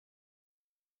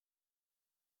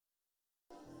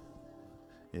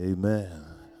Amen.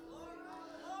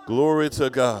 Glory to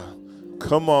God.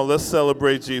 Come on, let's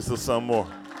celebrate Jesus some more.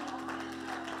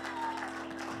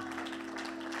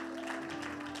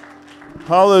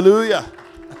 Hallelujah.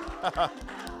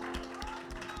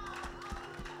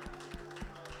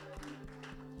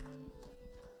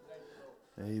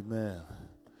 Amen.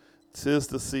 'Tis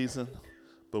the season,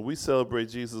 but we celebrate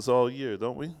Jesus all year,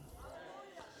 don't we?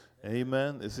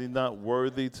 Amen. Is he not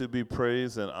worthy to be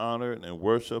praised and honored and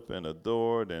worshiped and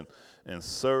adored and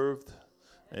served?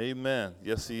 Amen.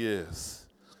 Yes, he is.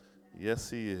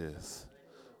 Yes, he is.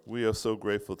 We are so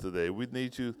grateful today. We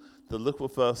need you to look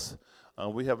with us.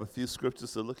 We have a few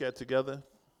scriptures to look at together.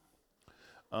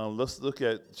 Let's look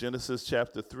at Genesis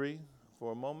chapter 3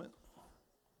 for a moment.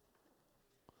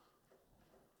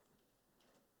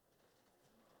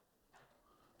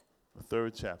 The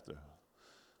third chapter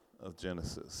of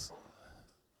Genesis.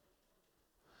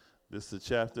 This is the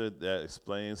chapter that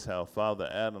explains how Father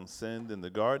Adam sinned in the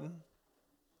garden,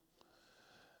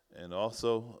 and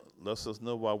also lets us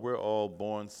know why we're all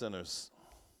born sinners.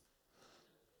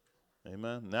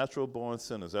 Amen. Natural born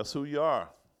sinners. That's who you are.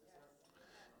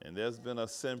 And there's been a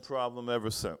sin problem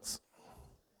ever since.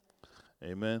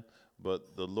 Amen.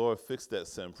 But the Lord fixed that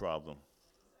sin problem.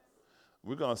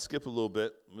 We're going to skip a little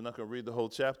bit. We're not going to read the whole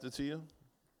chapter to you.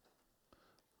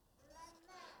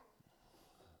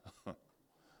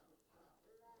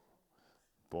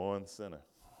 Born sinner.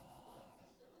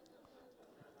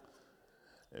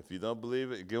 If you don't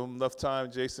believe it, give him enough time,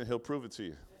 Jason, he'll prove it to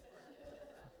you.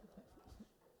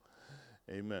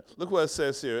 Amen. Look what it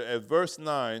says here at verse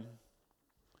 9.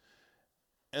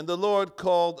 And the Lord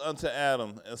called unto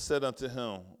Adam and said unto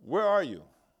him, Where are you?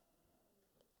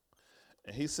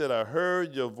 And he said, I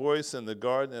heard your voice in the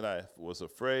garden, and I was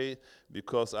afraid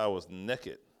because I was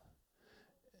naked,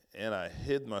 and I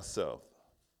hid myself.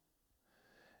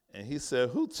 And he said,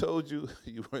 Who told you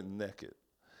you were naked?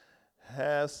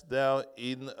 Hast thou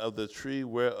eaten of the tree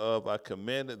whereof I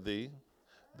commanded thee,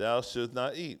 thou shouldst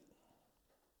not eat?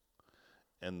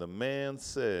 And the man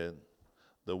said,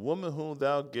 The woman whom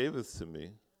thou gavest to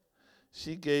me,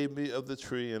 she gave me of the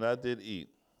tree, and I did eat.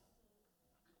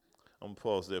 I'm going to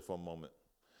pause there for a moment.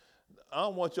 I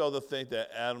don't want y'all to think that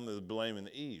Adam is blaming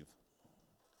Eve.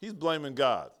 He's blaming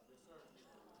God.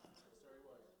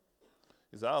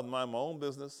 He said, I was minding my own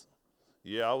business.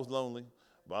 Yeah, I was lonely,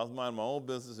 but I was minding my own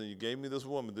business, and you gave me this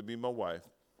woman to be my wife.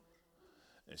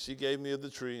 And she gave me of the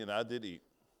tree, and I did eat.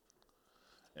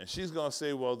 And she's going to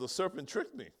say, well, the serpent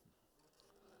tricked me,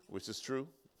 which is true.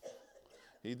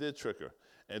 He did trick her.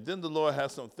 And then the Lord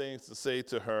has some things to say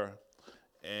to her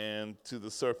and to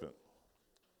the serpent.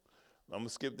 I'm going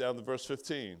to skip down to verse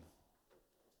 15.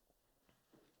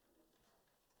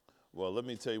 Well, let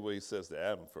me tell you what he says to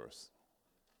Adam first.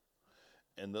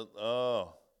 And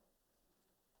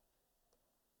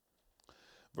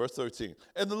verse 13.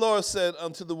 And the Lord said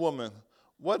unto the woman,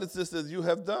 What is this that you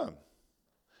have done?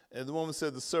 And the woman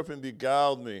said, The serpent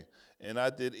beguiled me, and I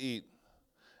did eat.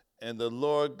 And the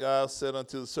Lord God said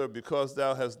unto the serpent, Because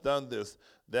thou hast done this,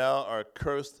 thou art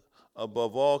cursed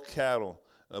above all cattle,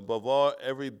 above all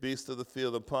every beast of the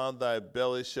field. Upon thy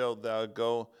belly shalt thou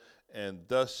go, and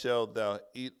dust shalt thou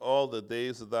eat all the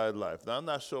days of thy life. Now, I'm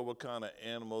not sure what kind of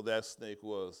animal that snake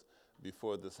was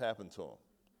before this happened to him.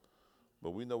 But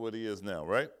we know what he is now,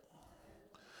 right?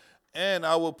 And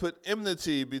I will put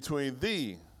enmity between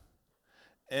thee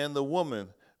and the woman,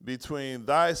 between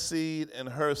thy seed and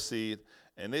her seed,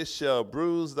 and it shall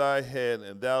bruise thy head,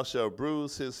 and thou shalt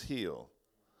bruise his heel.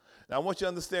 Now, I want you to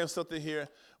understand something here.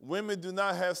 Women do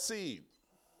not have seed.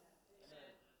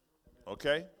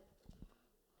 Okay?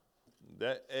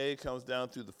 That egg comes down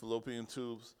through the fallopian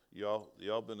tubes.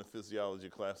 Y'all been in physiology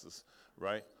classes,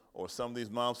 right? Or some of these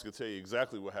moms can tell you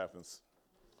exactly what happens.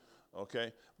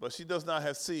 Okay? But she does not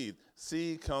have seed.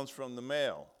 Seed comes from the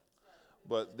male.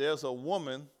 But there's a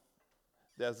woman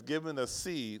that's given a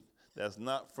seed that's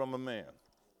not from a man.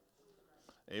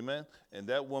 Amen? And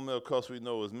that woman, of course, we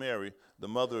know is Mary, the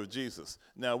mother of Jesus.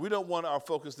 Now, we don't want our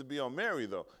focus to be on Mary,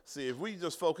 though. See, if we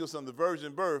just focus on the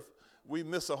virgin birth, we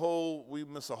miss a whole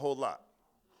lot.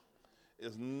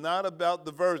 It's not about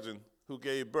the virgin who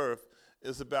gave birth.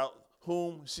 It's about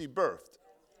whom she birthed.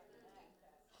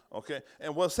 Okay?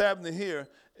 And what's happening here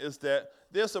is that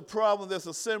there's a problem, there's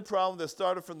a sin problem that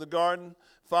started from the garden.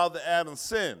 Father Adam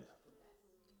sinned.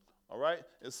 All right?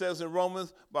 It says in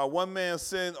Romans, by one man's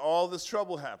sin, all this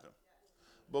trouble happened.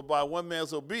 But by one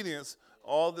man's obedience,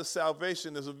 all this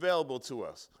salvation is available to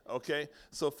us. Okay?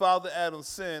 So Father Adam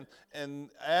sinned, and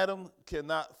Adam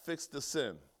cannot fix the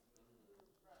sin.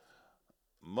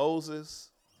 Moses,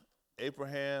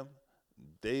 Abraham,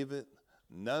 David,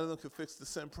 none of them could fix the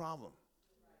sin problem.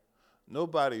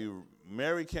 Nobody,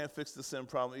 Mary can't fix the sin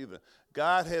problem either.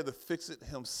 God had to fix it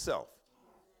himself.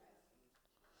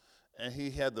 And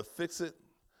he had to fix it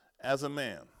as a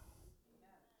man.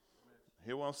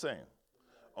 Hear what I'm saying?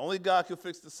 Only God can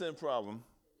fix the sin problem.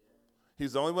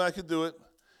 He's the only one that could do it.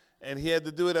 And he had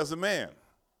to do it as a man.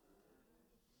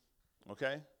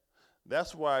 Okay?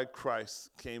 That's why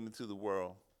Christ came into the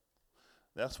world.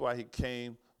 That's why he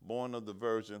came, born of the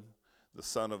Virgin, the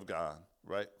Son of God,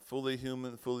 right? Fully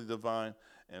human, fully divine.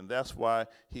 And that's why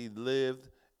he lived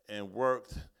and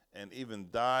worked and even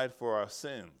died for our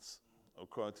sins,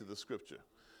 according to the scripture,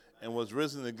 and was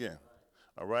risen again.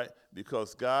 All right?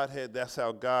 Because that's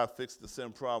how God fixed the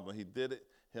sin problem. He did it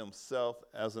himself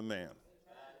as a man.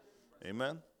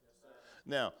 Amen?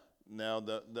 Now,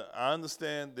 I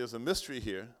understand there's a mystery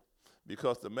here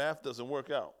because the math doesn't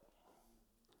work out.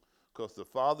 Because the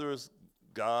Father is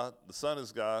God, the Son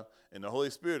is God, and the Holy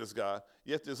Spirit is God,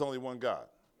 yet there's only one God.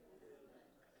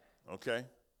 Okay?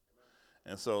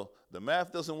 And so the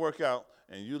math doesn't work out,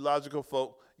 and you logical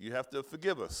folk, you have to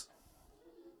forgive us.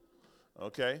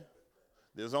 Okay?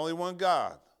 There's only one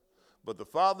God. But the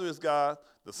Father is God,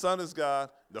 the Son is God,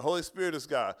 the Holy Spirit is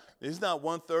God. He's not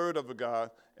 1/3 of a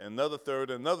God, and another third,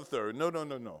 and another third.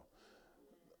 No.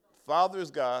 Father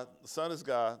is God, the Son is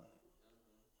God,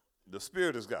 the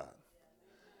Spirit is God.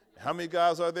 How many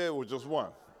gods are there? Well, just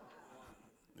one.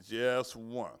 Just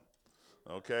one.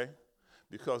 Okay?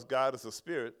 Because God is a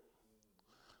spirit,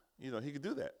 he can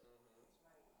do that.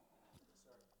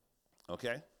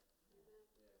 Okay?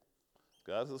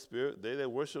 God is a spirit. They that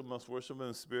worship must worship him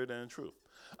in spirit and in truth.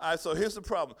 All right, so here's the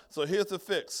problem. So here's the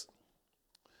fix.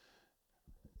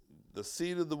 The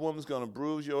seed of the woman's going to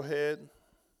bruise your head,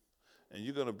 and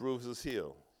you're going to bruise his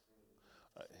heel.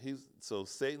 So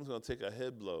Satan's going to take a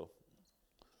head blow.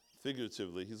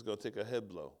 Figuratively, he's going to take a head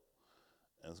blow,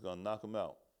 and it's going to knock him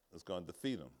out. It's going to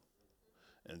defeat him.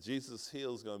 And Jesus'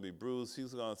 heel is going to be bruised.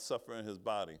 He's going to suffer in his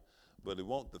body, but it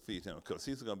won't defeat him because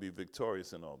he's going to be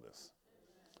victorious in all this.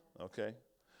 Okay?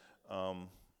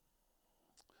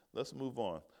 Let's move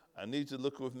on. I need you to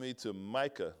look with me to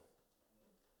Micah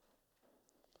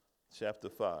chapter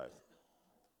 5.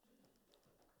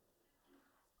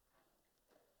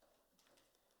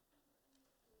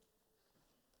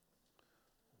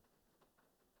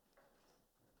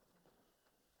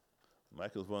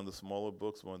 Micah is one of the smaller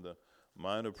books, one of the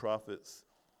minor prophets.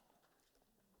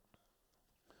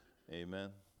 Amen.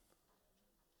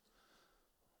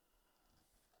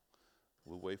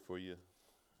 We'll wait for you.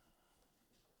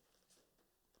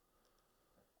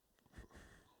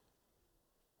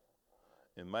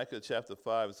 In Micah chapter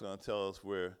 5, it's going to tell us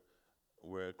where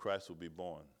Christ will be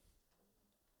born.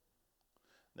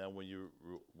 Now, when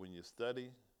you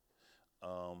study,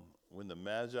 when the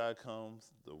Magi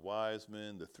comes, the wise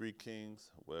men, the three kings,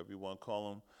 whatever you want to call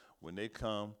them, when they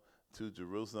come to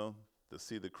Jerusalem to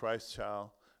see the Christ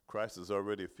child, Christ is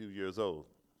already a few years old,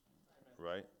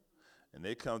 right? And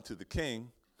they come to the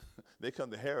king, they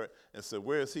come to Herod and say,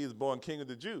 where is he who's born king of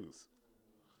the Jews?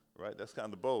 Right? That's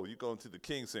kind of bold. You go to the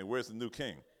king saying, where's the new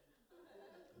king?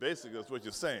 Basically, that's what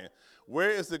you're saying. Where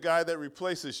is the guy that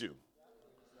replaces you?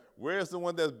 Where is the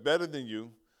one that's better than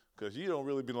you? Because you don't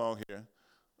really belong here.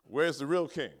 Where's the real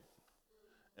king?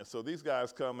 And so these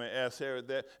guys come and ask Herod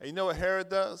that. And you know what Herod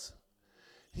does?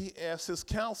 He asks his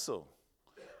council.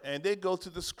 And they go to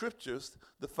the scriptures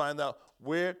to find out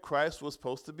where Christ was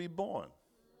supposed to be born.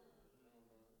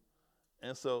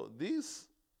 And so these,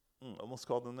 almost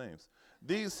called them names.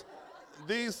 These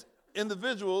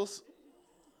individuals,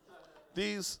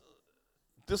 these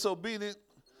disobedient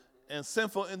and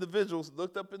sinful individuals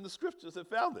looked up in the scriptures and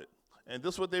found it. And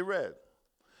this is what they read.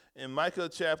 In Micah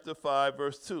chapter 5,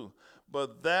 verse 2,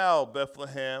 but thou,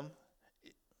 Bethlehem,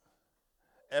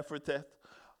 Ephrathah,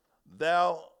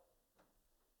 though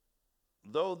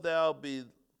thou be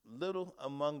little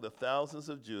among the thousands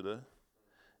of Judah,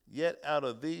 yet out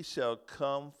of thee shall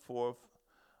come forth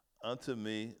unto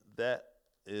me that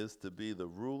is to be the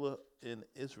ruler in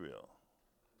Israel,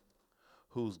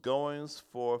 whose goings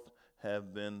forth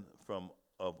have been from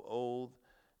of old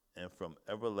and from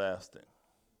everlasting.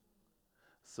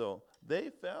 So they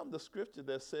found the scripture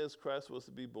that says Christ was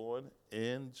to be born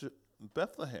in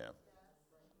Bethlehem.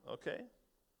 Okay?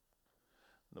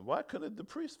 Now, why couldn't the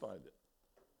priests find it?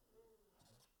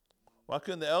 Why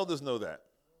couldn't the elders know that?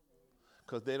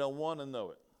 Because they don't want to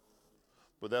know it.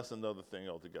 But that's another thing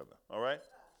altogether. All right?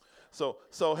 So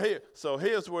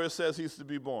here's where it says he's to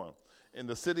be born. In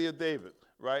the city of David,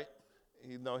 right?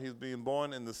 He's being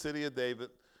born in the city of David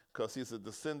because he's a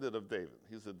descendant of David.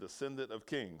 He's a descendant of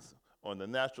kings on the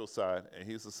natural side, and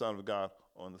he's the Son of God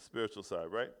on the spiritual side,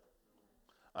 right?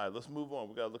 All right, let's move on.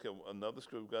 We got to look at another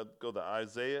scripture. We got to go to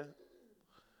Isaiah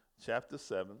chapter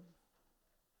 7.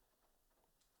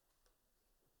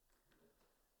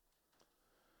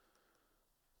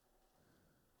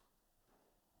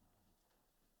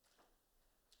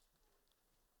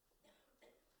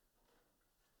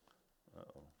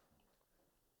 Uh-oh.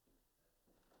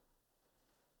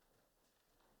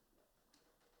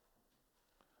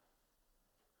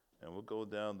 And we'll go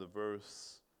down to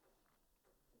verse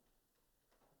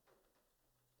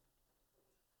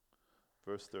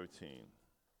 13.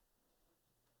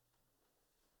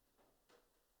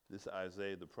 This is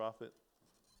Isaiah the prophet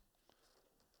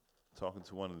talking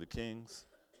to one of the kings,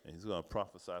 and he's going to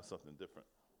prophesy something different.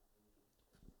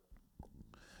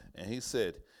 And he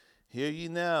said, "Hear ye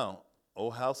now, O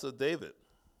house of David.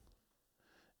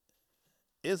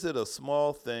 Is it a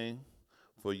small thing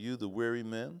for you to weary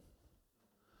men?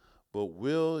 But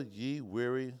will ye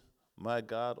weary my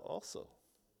God also?"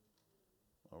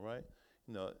 All right?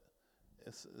 You know,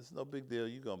 it's no big deal.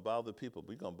 You're going to bother people, but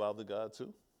you're going to bother God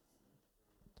too.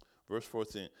 Verse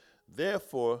 14,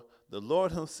 "Therefore the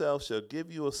Lord himself shall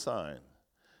give you a sign.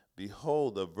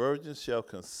 Behold, a virgin shall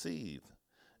conceive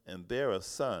and bear a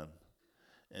son,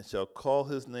 and shall call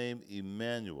his name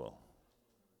Emmanuel.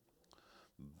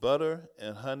 Butter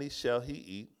and honey shall he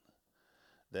eat,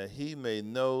 that he may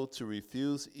know to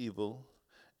refuse evil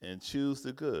and choose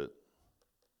the good.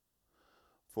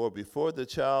 For before the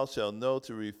child shall know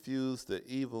to refuse the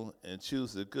evil and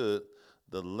choose the good,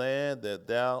 the land that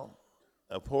thou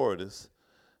abhorrest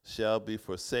shall be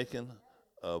forsaken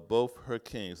of both her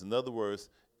kings." In other words,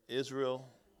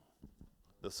 Israel,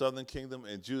 the southern kingdom,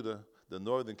 and Judah, the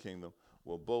northern kingdom,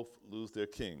 will both lose their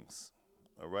kings.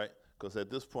 All right? Because at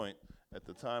this point, at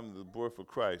the time of the birth of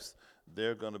Christ,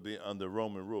 they're going to be under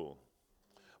Roman rule.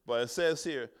 But it says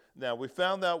here, now we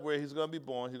found out where he's going to be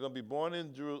born. He's going to be born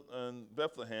in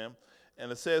Bethlehem.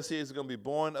 And it says here he's going to be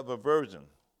born of a virgin.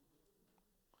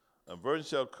 A virgin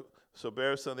shall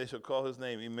bear a son. They shall call his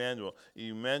name Emmanuel.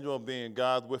 Emmanuel being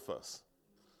God with us.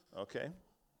 Okay?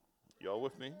 Y'all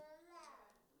with me?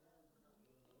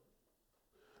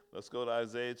 Let's go to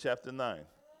Isaiah chapter 9.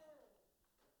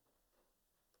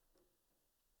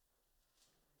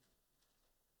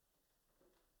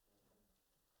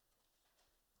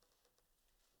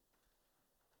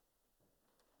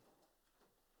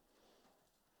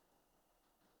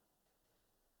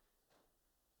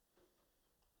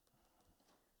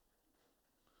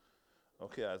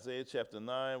 Okay, Isaiah chapter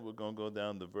 9, we're going to go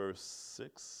down to verse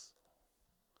 6.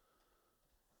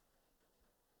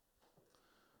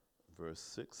 Verse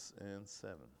 6 and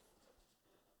 7.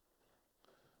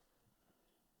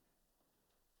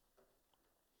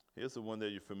 Here's the one that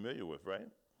you're familiar with,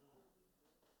 right?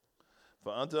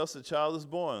 "For unto us a child is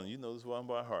born." You know this one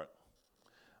by heart.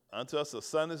 "Unto us a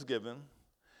son is given,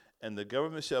 and the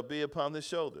government shall be upon his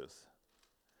shoulders.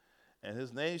 And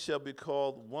his name shall be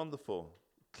called Wonderful,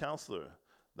 Counselor,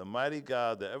 the Mighty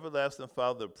God, the Everlasting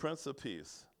Father, the Prince of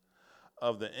Peace.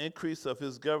 Of the increase of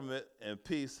his government and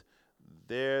peace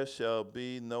there shall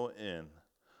be no end,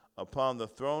 upon the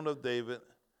throne of David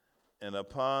and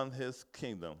upon his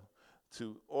kingdom,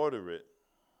 to order it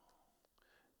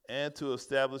and to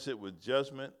establish it with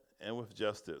judgment and with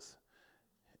justice,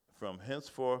 from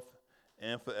henceforth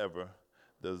and forever.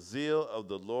 The zeal of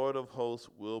the Lord of hosts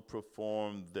will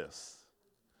perform this."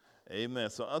 Amen.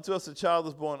 So unto us a child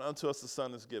is born, unto us a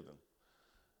son is given.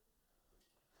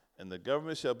 And the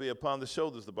government shall be upon the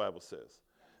shoulders, the Bible says.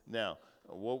 Now,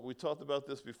 what we talked about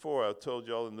this before, I told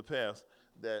y'all in the past,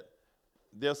 that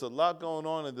there's a lot going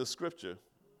on in this scripture,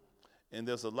 and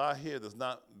there's a lot here that's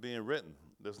not being written.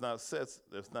 That's not said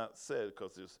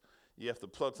because you have to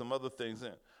plug some other things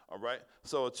in. All right?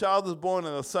 So a child is born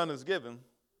and a son is given.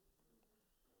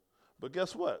 But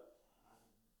guess what?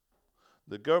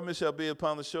 The government shall be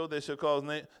upon the shoulder. They shall call his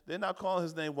name. They're not calling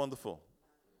his name Wonderful.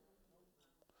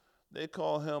 They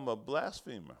call him a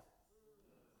blasphemer.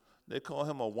 They call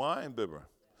him a wine bibber.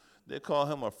 They call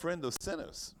him a friend of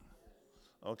sinners.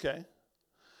 Okay?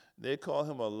 They call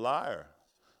him a liar,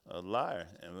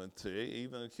 and to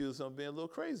even accuse him of being a little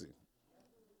crazy.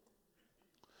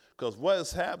 Because what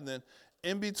is happening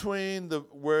in between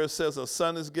where it says a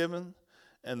son is given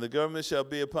and the government shall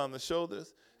be upon the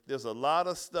shoulders, there's a lot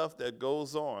of stuff that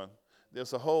goes on.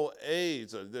 There's a whole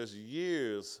age, there's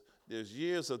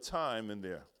years of time in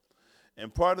there.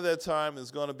 And part of that time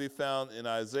is going to be found in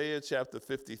Isaiah chapter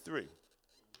 53.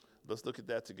 Let's look at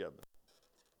that together.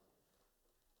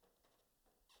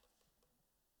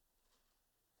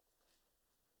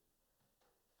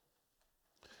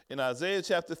 In Isaiah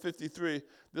chapter 53,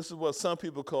 this is what some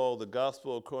people call the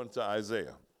gospel according to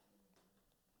Isaiah.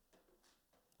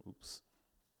 Oops.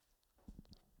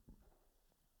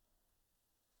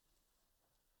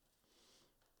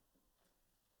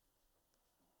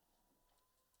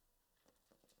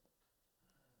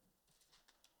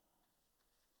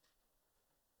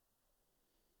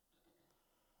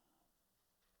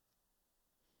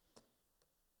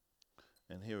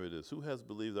 And here it is. Who has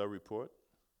believed our report?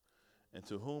 And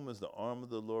to whom is the arm of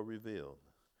the Lord revealed?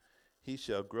 He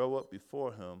shall grow up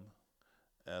before him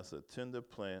as a tender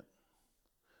plant,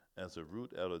 as a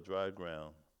root out of dry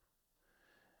ground.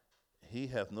 He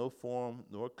hath no form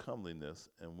nor comeliness,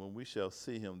 and when we shall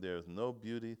see him, there is no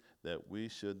beauty that we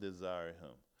should desire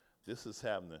him. This is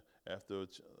happening. After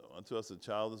unto us a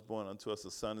child is born, unto us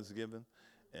a son is given,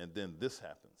 and then this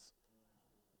happens.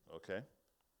 Okay?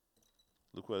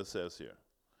 Look what it says here.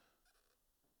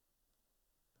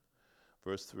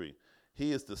 Verse 3.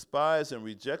 He is despised and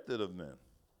rejected of men,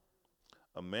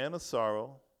 a man of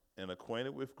sorrow and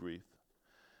acquainted with grief,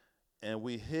 and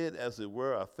we hid, as it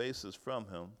were, our faces from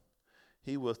him.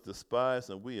 He was despised,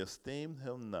 and we esteemed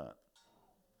him not.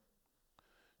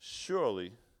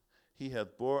 Surely he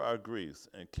hath bore our griefs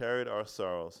and carried our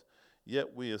sorrows,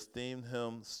 yet we esteemed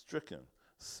him stricken,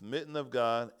 smitten of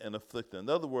God, and afflicted. In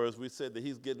other words, we said that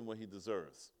he's getting what he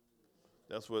deserves.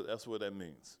 That's what that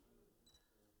means.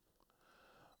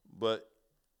 But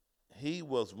he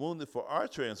was wounded for our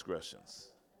transgressions.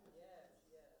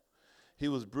 He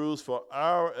was bruised for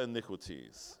our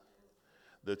iniquities.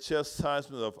 The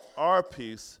chastisement of our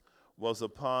peace was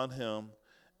upon him,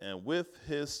 and with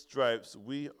his stripes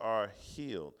we are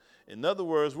healed. In other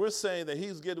words, we're saying that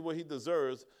he's getting what he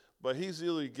deserves, but he's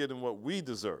really getting what we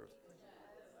deserve.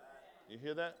 You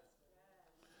hear that?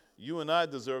 You and I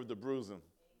deserve the bruising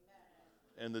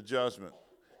and the judgment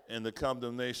and the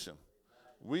condemnation.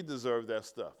 We deserve that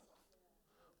stuff,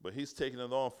 but he's taking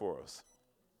it on for us.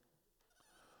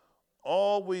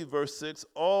 Verse 6,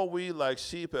 all we like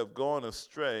sheep have gone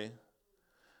astray.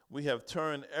 We have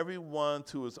turned every one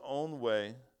to his own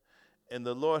way, and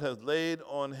the Lord has laid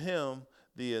on him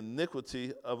the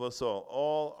iniquity of us all.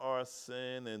 All our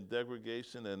sin and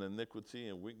degradation and iniquity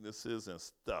and weaknesses and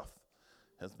stuff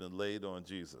has been laid on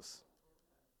Jesus.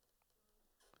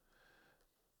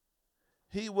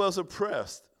 He was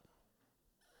oppressed,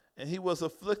 and he was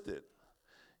afflicted,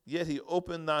 yet he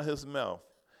opened not his mouth.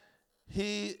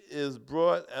 He is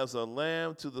brought as a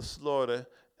lamb to the slaughter,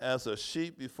 as a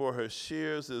sheep before her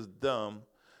shears is dumb,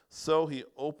 so he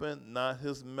opened not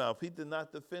his mouth. He did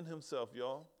not defend himself,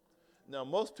 y'all. Now,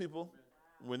 most people,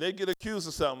 when they get accused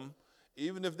of something,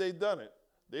 even if they've done it,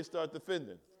 they start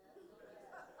defending.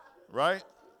 Right?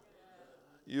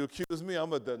 You accuse me, I'm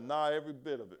going to deny every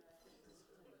bit of it.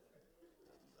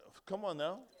 Come on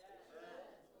now.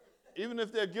 Even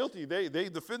if they're guilty, they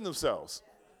defend themselves.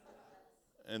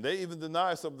 And they even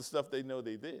deny some of the stuff they know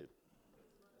they did.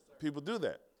 People do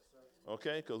that,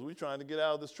 okay? Because we're trying to get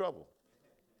out of this trouble.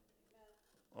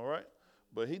 All right?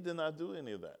 But he did not do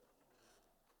any of that.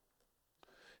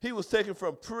 He was taken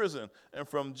from prison and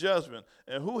from judgment.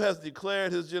 And who has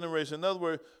declared his generation? In other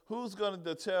words, who's going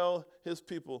to tell his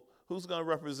people? Who's going to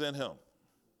represent him?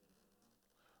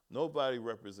 Nobody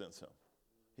represents him.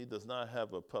 He does not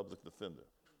have a public defender.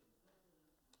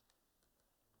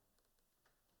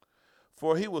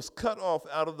 For he was cut off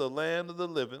out of the land of the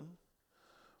living.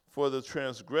 For the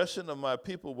transgression of my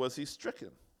people was he stricken.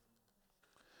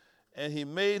 And he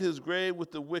made his grave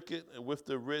with the wicked and with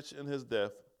the rich in his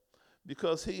death,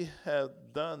 because he had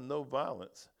done no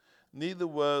violence, neither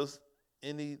was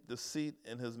any deceit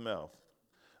in his mouth.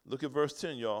 Look at verse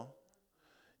 10, y'all.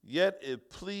 Yet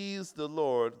it pleased the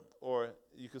Lord, or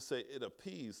you could say it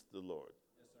appeased the Lord.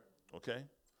 Yes, sir. Okay?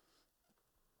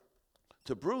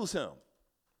 To bruise him.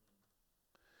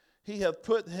 He hath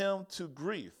put him to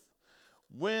grief.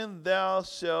 When thou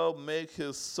shalt make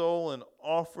his soul an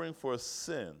offering for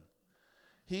sin,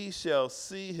 he shall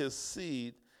see his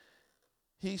seed,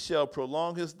 he shall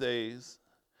prolong his days,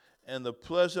 and the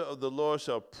pleasure of the Lord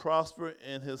shall prosper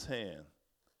in his hand.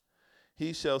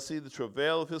 He shall see the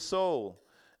travail of his soul,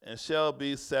 and shall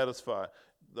be satisfied.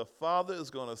 The Father is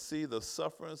going to see the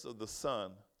sufferings of the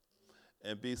Son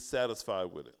and be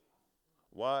satisfied with it.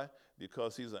 Why?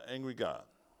 Because he's an angry God.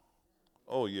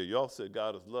 Oh, yeah, y'all said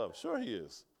God is love. Sure he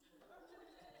is.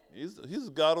 He's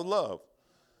a God of love,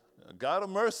 a God of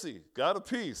mercy, God of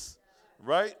peace,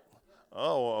 right?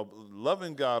 Oh, a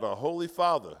loving God, a holy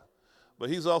Father. But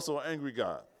he's also an angry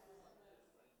God.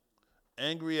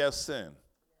 Angry as sin,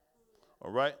 all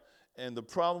right? And the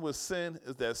problem with sin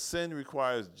is that sin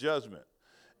requires judgment.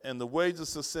 And the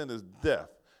wages of sin is death.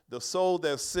 The soul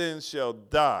that sins shall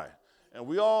die. And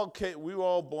we were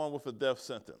all born with a death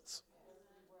sentence.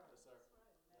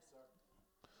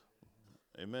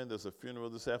 Amen. There's a funeral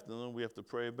this afternoon we have to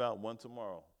pray about, one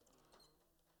tomorrow.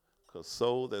 Because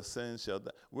soul that sins shall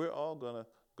die. We're all going to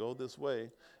go this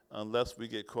way unless we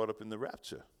get caught up in the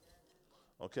rapture.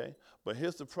 Okay? But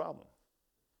here's the problem.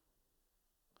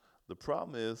 The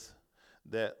problem is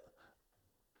that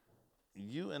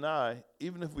you and I,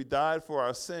 even if we died for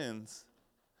our sins,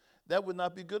 that would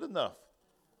not be good enough.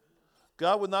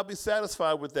 God would not be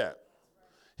satisfied with that.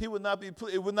 He would not be,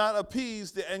 it would not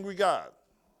appease the angry God.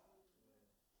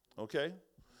 Okay?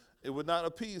 It would not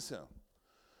appease him.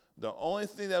 The only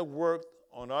thing that worked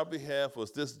on our behalf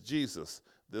was this Jesus,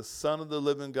 the Son of the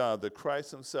living God, the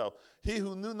Christ himself. He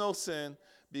who knew no sin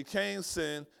became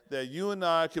sin that you and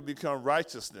I could become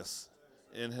righteousness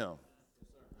in him.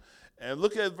 And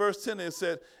look at verse 10. It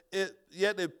said,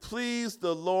 yet it pleased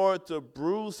the Lord to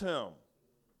bruise him.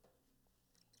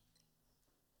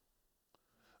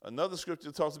 Another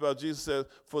scripture talks about Jesus says,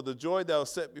 for the joy that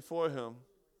was set before him,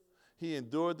 he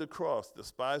endured the cross,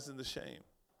 despising the shame.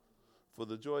 For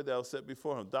the joy that was set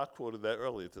before him. Doc quoted that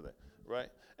earlier today, right?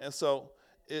 And so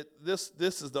this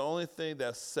is the only thing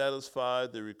that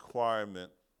satisfied the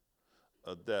requirement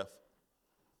of death.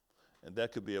 And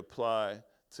that could be applied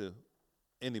to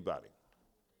anybody.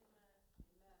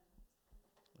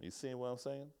 You seeing what I'm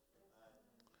saying?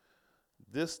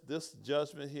 This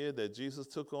judgment here that Jesus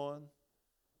took on,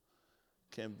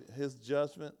 his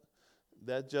judgment,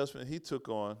 that judgment he took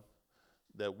on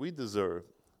that we deserve,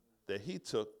 that he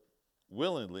took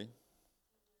willingly,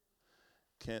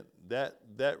 can that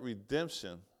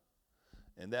redemption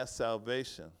and that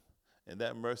salvation and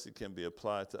that mercy can be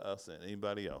applied to us and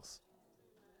anybody else.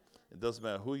 It doesn't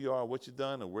matter who you are, what you've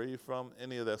done, or where you're from,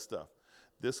 any of that stuff.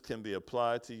 This can be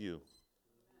applied to you.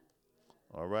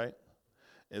 All right?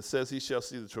 It says he shall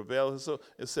see the travail. So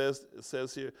it says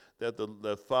here that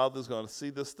the Father's going to see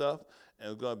this stuff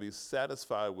and is going to be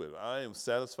satisfied with it. I am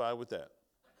satisfied with that.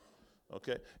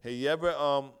 Okay? Hey, you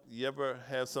ever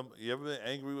been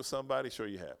angry with somebody? Sure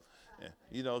you have.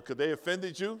 Yeah. Because they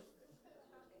offended you.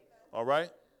 All right?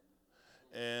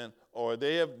 Or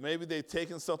maybe they've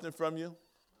taken something from you,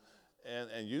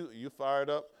 and you fired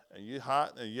up and you're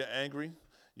hot and you're angry.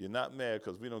 You're not mad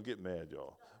because we don't get mad,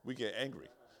 y'all. We get angry.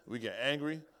 We get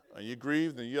angry, and you're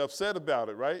grieved, and you're upset about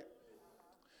it, right?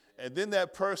 And then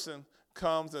that person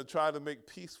comes and tries to make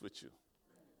peace with you.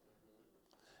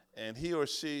 And he or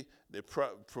she, they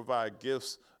provide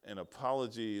gifts and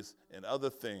apologies and other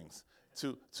things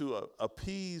to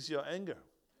appease your anger.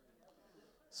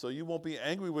 So you won't be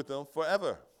angry with them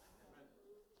forever,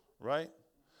 right?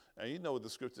 And you know what the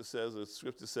scripture says. The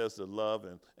scripture says to love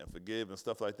and forgive and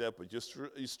stuff like that, but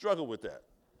you struggle with that.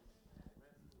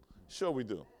 Sure we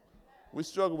do. We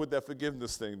struggle with that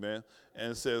forgiveness thing, man.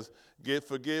 And it says,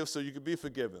 forgive so you can be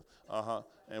forgiven.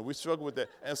 And we struggle with that.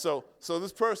 And so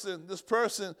this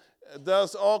person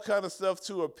does all kind of stuff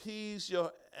to appease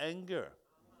your anger.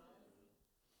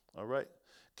 All right?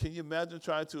 Can you imagine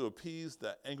trying to appease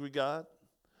the angry God?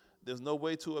 There's no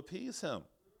way to appease him.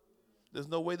 There's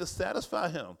no way to satisfy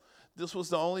him. This was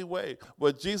the only way.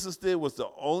 What Jesus did was the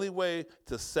only way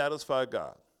to satisfy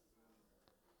God.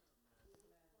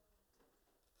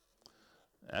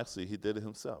 Actually, he did it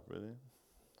himself, really.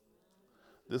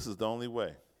 This is the only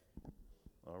way.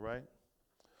 All right?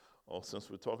 Since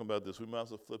we're talking about this, we might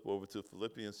as well flip over to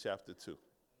Philippians chapter 2.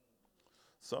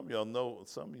 Some of y'all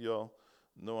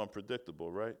know I'm predictable,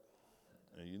 right?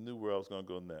 And you knew where I was going to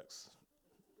go next.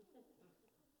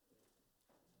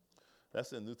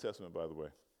 That's in the New Testament, by the way.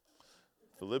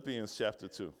 Philippians chapter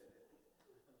 2.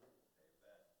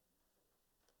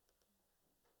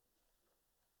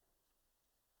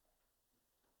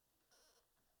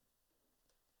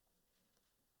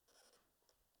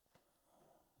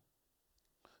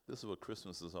 This is what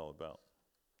Christmas is all about.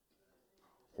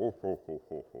 Ho, ho, ho,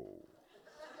 ho, ho.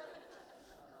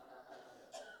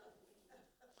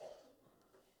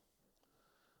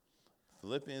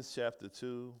 Philippians chapter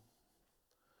 2.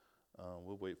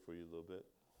 We'll wait for you a little bit.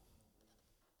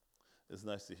 It's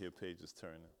nice to hear pages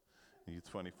turning. You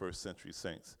 21st century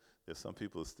saints. There's some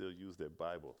people who still use their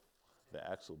Bible, the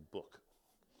actual book.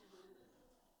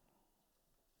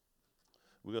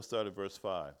 We're going to start at verse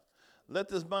 5. Let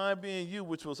this mind be in you,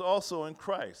 which was also in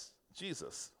Christ,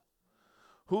 Jesus,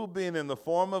 who being in the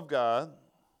form of God,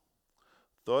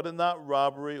 thought it not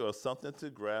robbery or something to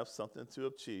grasp, something to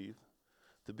achieve,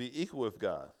 to be equal with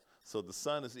God. So the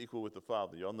Son is equal with the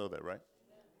Father. Y'all know that, right?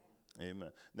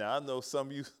 Amen. Now, I know some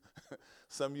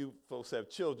of you folks have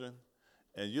children,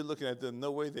 and you're looking at them,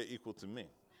 no way they're equal to me.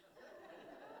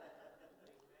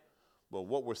 But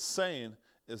what we're saying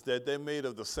is that they're made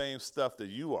of the same stuff that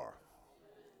you are.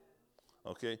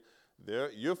 Okay?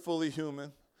 You're fully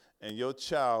human, and your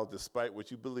child, despite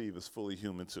what you believe, is fully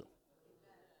human too.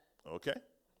 Okay?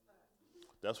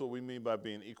 That's what we mean by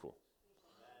being equal.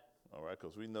 All right?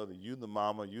 Because we know that you the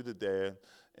mama, you the dad,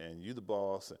 and you the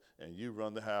boss, and you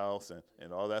run the house,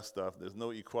 and all that stuff. There's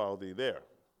no equality there.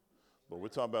 But we're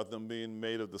talking about them being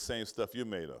made of the same stuff you're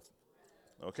made of.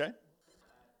 Okay?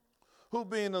 Who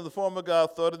being in the form of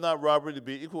God thought it not robbery to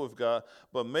be equal with God,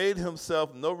 but made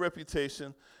himself no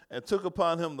reputation and took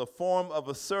upon him the form of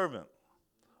a servant,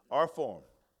 our form,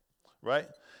 right?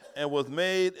 And was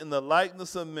made in the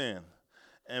likeness of men.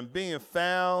 And being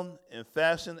found in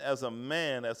fashion as a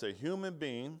man, as a human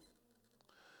being,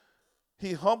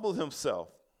 he humbled himself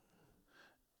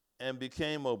and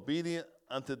became obedient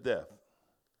unto death,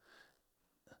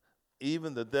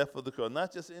 even the death of the cross.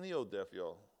 Not just any old death,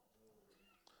 y'all.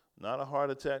 Not a heart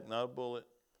attack, not a bullet,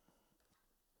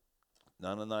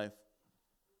 not a knife,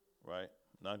 right?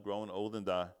 Not growing old and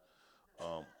die.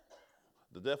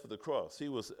 The death of the cross. He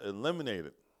was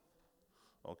eliminated,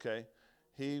 okay?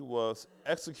 He was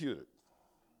executed.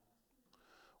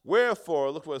 Wherefore,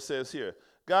 look what it says here.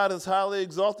 God has highly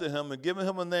exalted him and given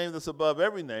him a name that's above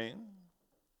every name,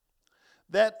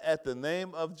 that at the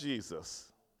name of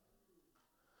Jesus,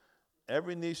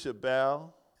 every knee should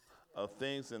bow of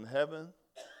things in heaven,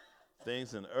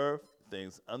 things in earth,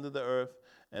 things under the earth,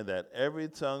 and that every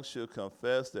tongue should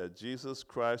confess that Jesus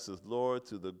Christ is Lord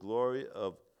to the glory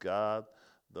of God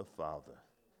the Father.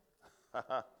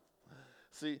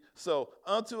 See, so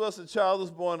unto us a child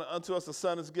is born, and unto us a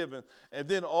son is given, and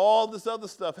then all this other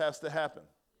stuff has to happen.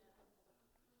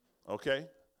 Okay?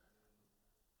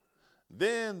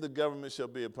 Then the government shall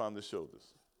be upon the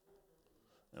shoulders.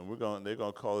 And they're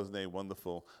going to call his name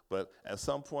Wonderful. But at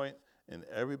some point in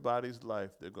everybody's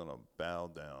life, they're going to bow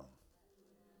down.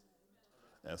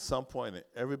 At some point in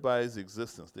everybody's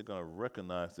existence, they're going to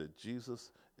recognize that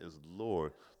Jesus is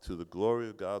Lord to the glory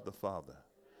of God the Father.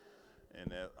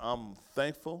 And that I'm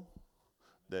thankful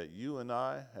that you and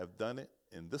I have done it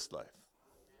in this life.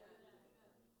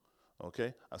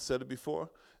 Okay? I said it before.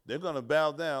 They're going to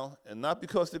bow down, and not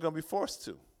because they're going to be forced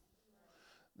to.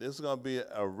 There's going to be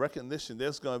a recognition.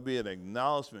 There's going to be an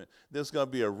acknowledgement. There's going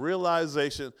to be a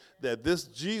realization that this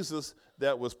Jesus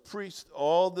that was preached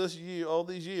all these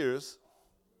years,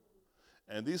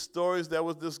 and these stories, that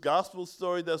was this gospel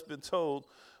story that's been told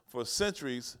for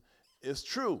centuries, is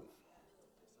true.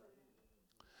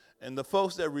 And the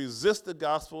folks that resist the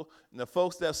gospel, and the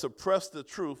folks that suppress the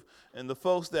truth, and the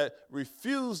folks that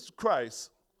refused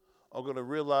Christ are going to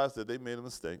realize that they made a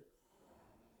mistake.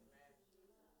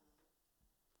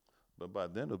 But by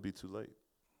then it'll be too late.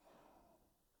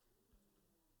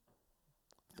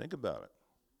 Think about it.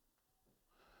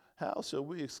 How shall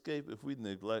we escape if we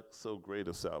neglect so great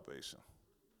a salvation?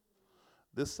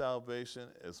 This salvation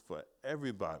is for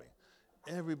everybody.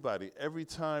 Everybody, every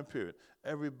time period,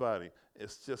 everybody.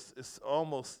 It's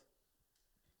almost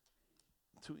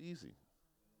too easy.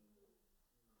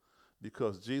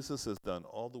 Because Jesus has done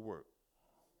all the work.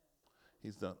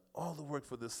 He's done all the work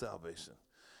for this salvation.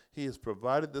 He has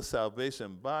provided the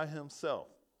salvation by himself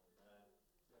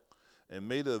and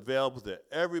made it available to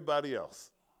everybody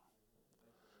else.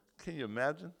 Can you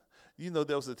imagine? You know,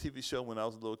 there was a TV show when I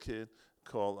was a little kid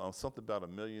called something about a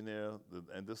millionaire,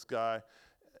 and this guy,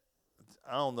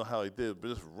 I don't know how he did it, but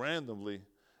just randomly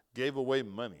gave away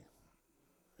money.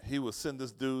 He would send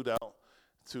this dude out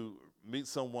to meet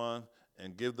someone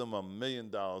and give them $1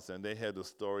 million, and they had a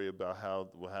story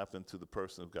about what happened to the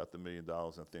person who got the $1 million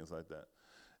and things like that.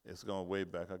 It's going way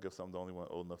back. I guess I'm the only one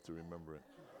old enough to remember it.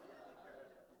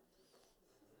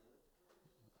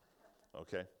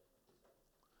 Okay?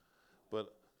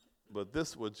 But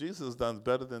what Jesus has done is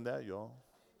better than that, y'all.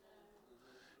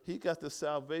 He got the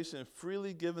salvation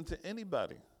freely given to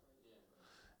anybody.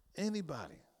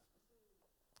 Anybody.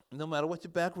 No matter what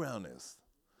your background is.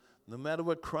 No matter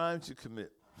what crimes you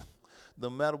commit. No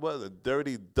matter what a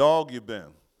dirty dog you've been.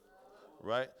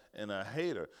 Right? And a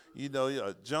hater. You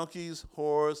know, junkies,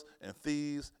 whores, and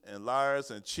thieves, and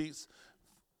liars, and cheats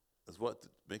is what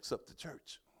makes up the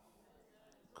church.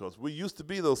 Because we used to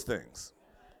be those things.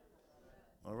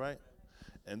 All right?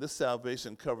 And this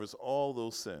salvation covers all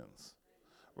those sins.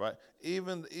 Right?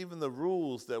 Even the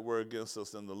rules that were against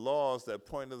us and the laws that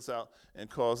pointed us out and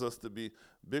caused us to be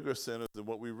bigger sinners than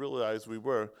what we realized we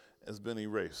were has been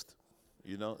erased.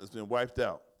 You know, it's been wiped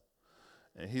out.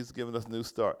 And he's given us a new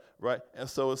start, right? And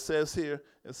so it says here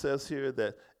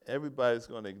that everybody's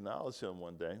going to acknowledge him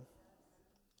one day.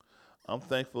 I'm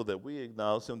thankful that we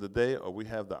acknowledge him today, or we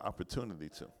have the opportunity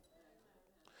to.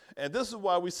 And this is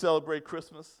why we celebrate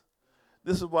Christmas.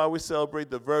 This is why we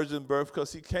celebrate the virgin birth,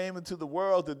 because he came into the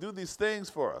world to do these things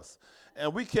for us.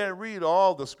 And we can't read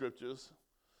all the scriptures,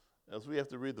 as we have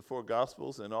to read the 4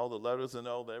 Gospels and all the letters and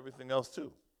everything else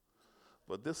too.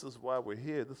 But this is why we're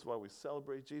here. This is why we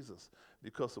celebrate Jesus,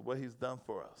 because of what he's done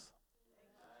for us.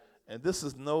 And this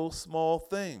is no small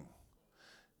thing,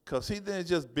 because he didn't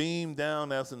just beam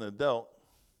down as an adult.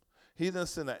 He didn't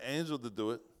send an angel to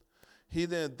do it. He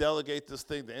didn't delegate this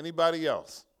thing to anybody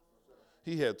else.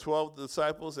 He had 12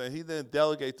 disciples, and he didn't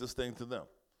delegate this thing to them.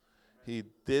 He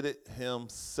did it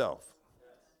himself.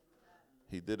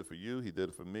 He did it for you. He did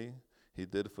it for me. He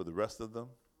did it for the rest of them.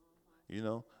 You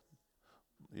know,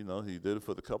 he did it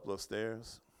for the couple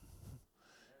upstairs.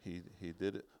 He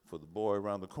did it for the boy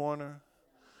around the corner.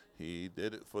 He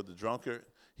did it for the drunkard.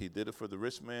 He did it for the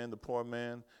rich man, the poor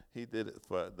man. He did it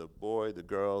for the boy, the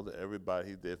girl, everybody.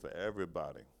 He did it for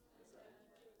everybody.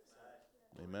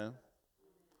 Amen.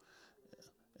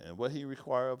 And what he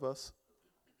requires of us,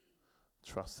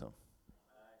 trust him.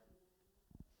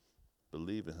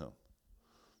 Believe in him.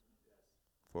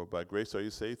 For by grace are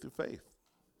you saved through faith.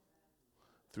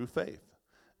 Through faith.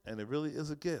 And it really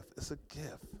is a gift. It's a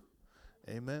gift.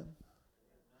 Amen.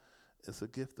 It's a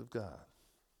gift of God.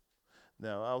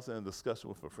 Now, I was in a discussion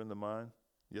with a friend of mine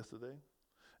yesterday,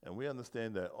 and we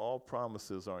understand that all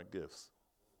promises aren't gifts.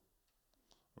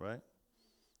 Right?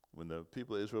 When the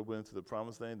people of Israel went into the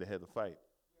promised land, they had to fight.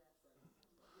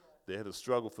 They had to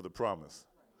struggle for the promise.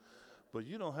 But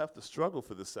you don't have to struggle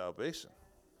for this salvation.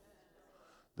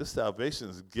 This salvation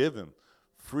is given,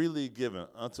 freely given.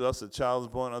 Unto us a child is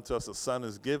born, unto us a son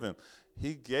is given.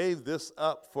 He gave this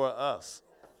up for us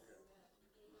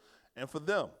and for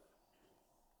them.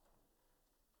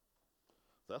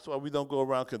 That's why we don't go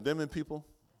around condemning people.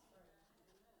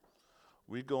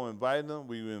 We go invite them,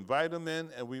 we invite them in,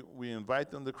 and we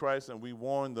invite them to Christ, and we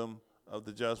warn them of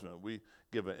the judgment. We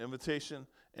give an invitation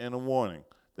and a warning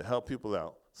to help people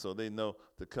out so they know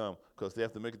to come, because they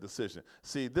have to make a decision.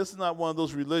 See, this is not one of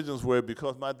those religions where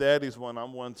because my daddy's one,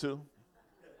 I'm one too.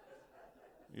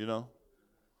 You know?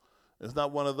 It's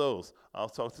not one of those. I'll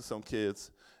talk to some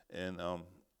kids, and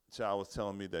child was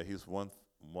telling me that he's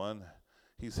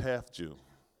he's half Jew.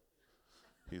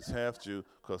 He's half Jew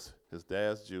because his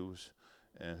dad's Jewish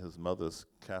and his mother's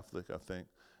Catholic, I think,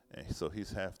 and so he's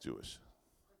half Jewish.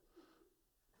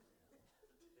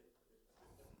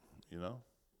 You know?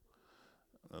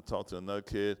 I talked to another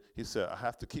kid. He said, I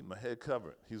have to keep my head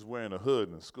covered. He's wearing a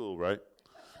hood in school, right?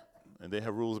 And they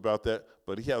have rules about that,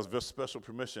 but he has very special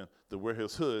permission to wear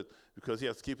his hood because he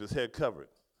has to keep his head covered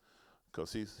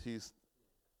because he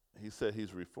said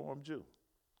he's a Reformed Jew.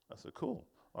 I said, cool.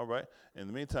 All right. In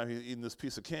the meantime, he's eating this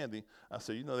piece of candy. I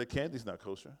said, you know that candy's not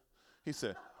kosher. He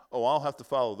said, oh, I'll have to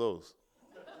follow those.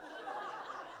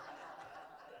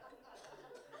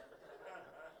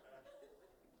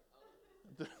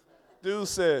 Dude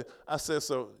said, I said,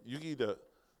 so you eat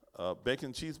a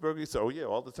bacon cheeseburger? He said, oh, yeah,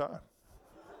 all the time.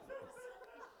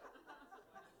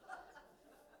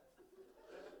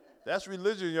 That's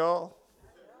religion, y'all.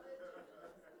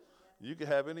 You can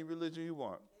have any religion you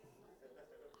want.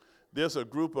 There's a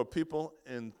group of people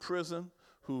in prison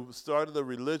who started a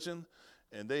religion,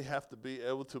 and they have to be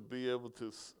able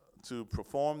to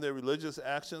perform their religious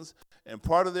actions. And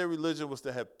part of their religion was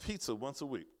to have pizza once a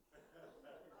week.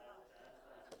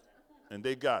 And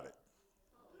they got it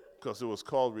because it was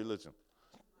called religion.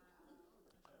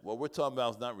 What we're talking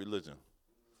about is not religion.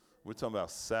 We're talking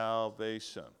about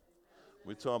salvation.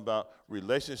 We're talking about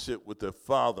relationship with the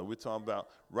Father. We're talking about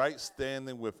right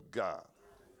standing with God.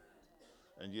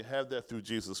 And you have that through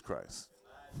Jesus Christ.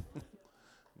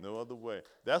 No other way.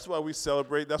 That's why we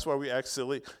celebrate. That's why we act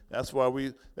silly. That's why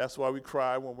we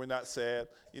cry when we're not sad,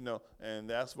 and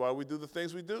that's why we do the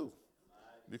things we do.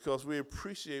 Because we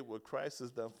appreciate what Christ has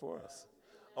done for us.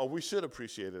 Or we should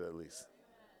appreciate it at least.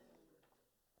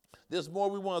 There's more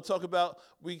we want to talk about.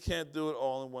 We can't do it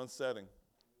all in one setting.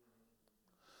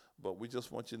 But we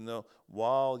just want you to know,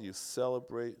 while you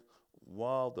celebrate,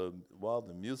 while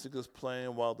the music is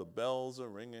playing, while the bells are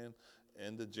ringing,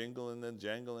 and the jingling and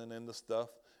jangling and the stuff,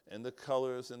 and the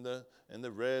colors and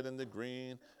the red and the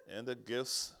green and the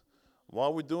gifts,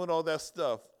 while we're doing all that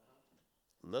stuff,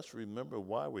 let's remember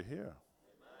why we're here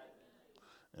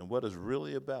and what it's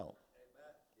really about.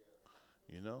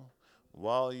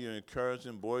 While you're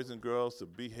encouraging boys and girls to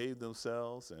behave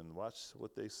themselves and watch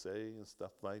what they say and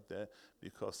stuff like that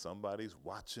because somebody's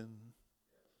watching,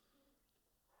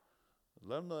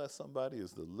 let them know that somebody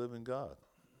is the living God,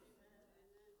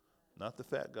 not the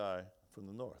fat guy from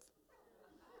the north.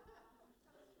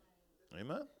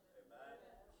 Amen?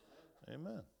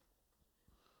 Amen.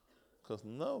 Because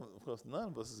none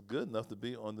of us is good enough to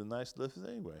be on the nice list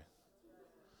anyway.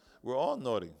 We're all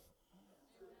naughty.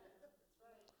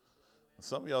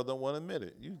 Some of y'all don't want to admit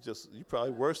it. You're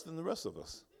probably worse than the rest of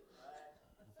us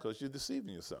because you're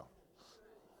deceiving yourself.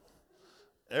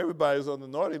 Everybody's on the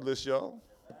naughty list, y'all.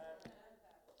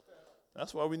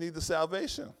 That's why we need the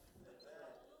salvation.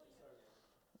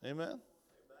 Amen?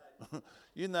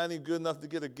 You're not even good enough to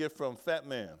get a gift from Fat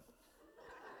Man.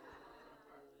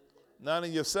 Not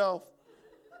in yourself.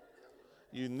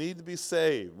 You need to be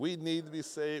saved. We need to be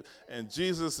saved. And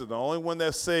Jesus is the only one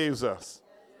that saves us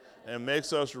and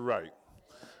makes us right.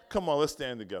 Come on, let's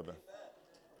stand together.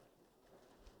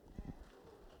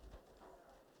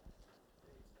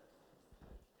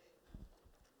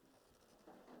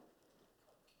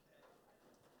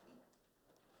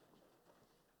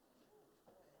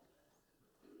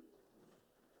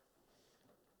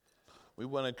 We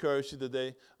want to encourage you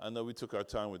today. I know we took our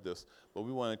time with this, but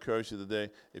we want to encourage you today.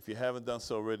 If you haven't done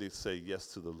so already, say yes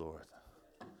to the Lord.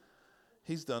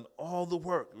 He's done all the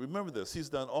work. Remember this. He's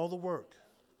done all the work.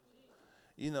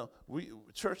 You know, we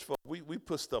church folk, we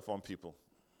put stuff on people.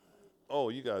 Oh,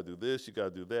 you got to do this, you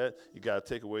got to do that, you got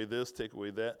to take away this, take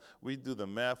away that. We do the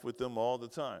math with them all the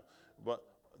time. But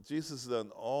Jesus has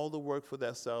done all the work for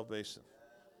that salvation.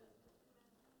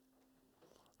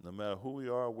 No matter who we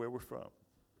are or where we're from.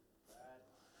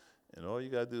 And all you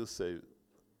got to do is say,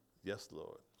 yes,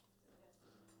 Lord.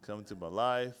 Come into my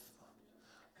life.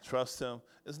 Trust him.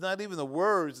 It's not even the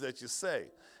words that you say.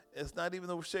 It's not even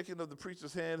the shaking of the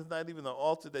preacher's hand. It's not even the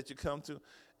altar that you come to.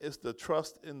 It's the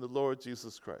trust in the Lord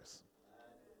Jesus Christ.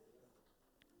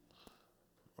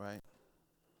 Right?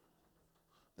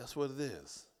 That's what it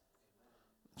is.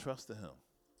 Trust in him.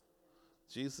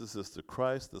 Jesus is the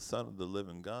Christ, the Son of the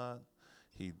living God.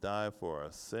 He died for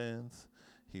our sins.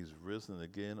 He's risen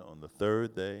again on the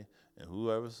third day, and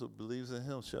whoever believes in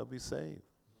him shall be saved.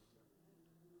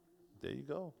 There you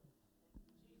go.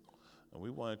 And we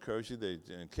want to encourage you that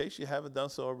in case you haven't done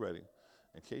so already,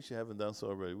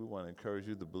 we want to encourage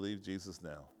you to believe Jesus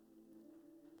now.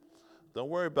 Don't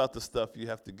worry about the stuff you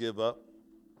have to give up.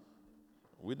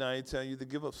 We're not even telling you to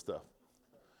give up stuff.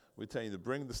 We're telling you to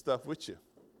bring the stuff with you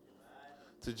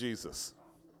to Jesus.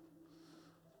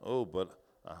 Oh, but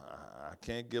I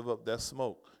can't give up that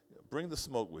smoke. Bring the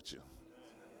smoke with you.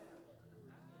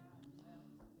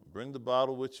 Bring the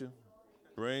bottle with you.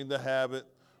 Bring the habit.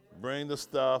 Bring the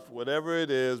stuff. Whatever it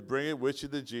is, bring it with you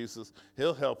to Jesus.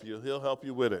 He'll help you. He'll help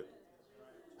you with it.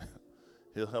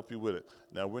 He'll help you with it.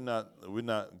 Now, we're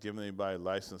not giving anybody a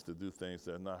license to do things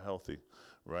that are not healthy,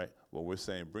 right? Well, we're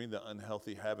saying bring the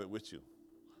unhealthy habit with you.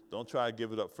 Don't try to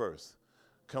give it up first.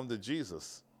 Come to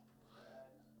Jesus,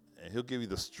 and he'll give you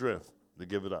the strength to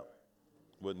give it up,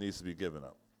 what needs to be given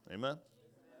up. Amen?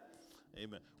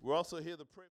 Amen. We're also here to pray.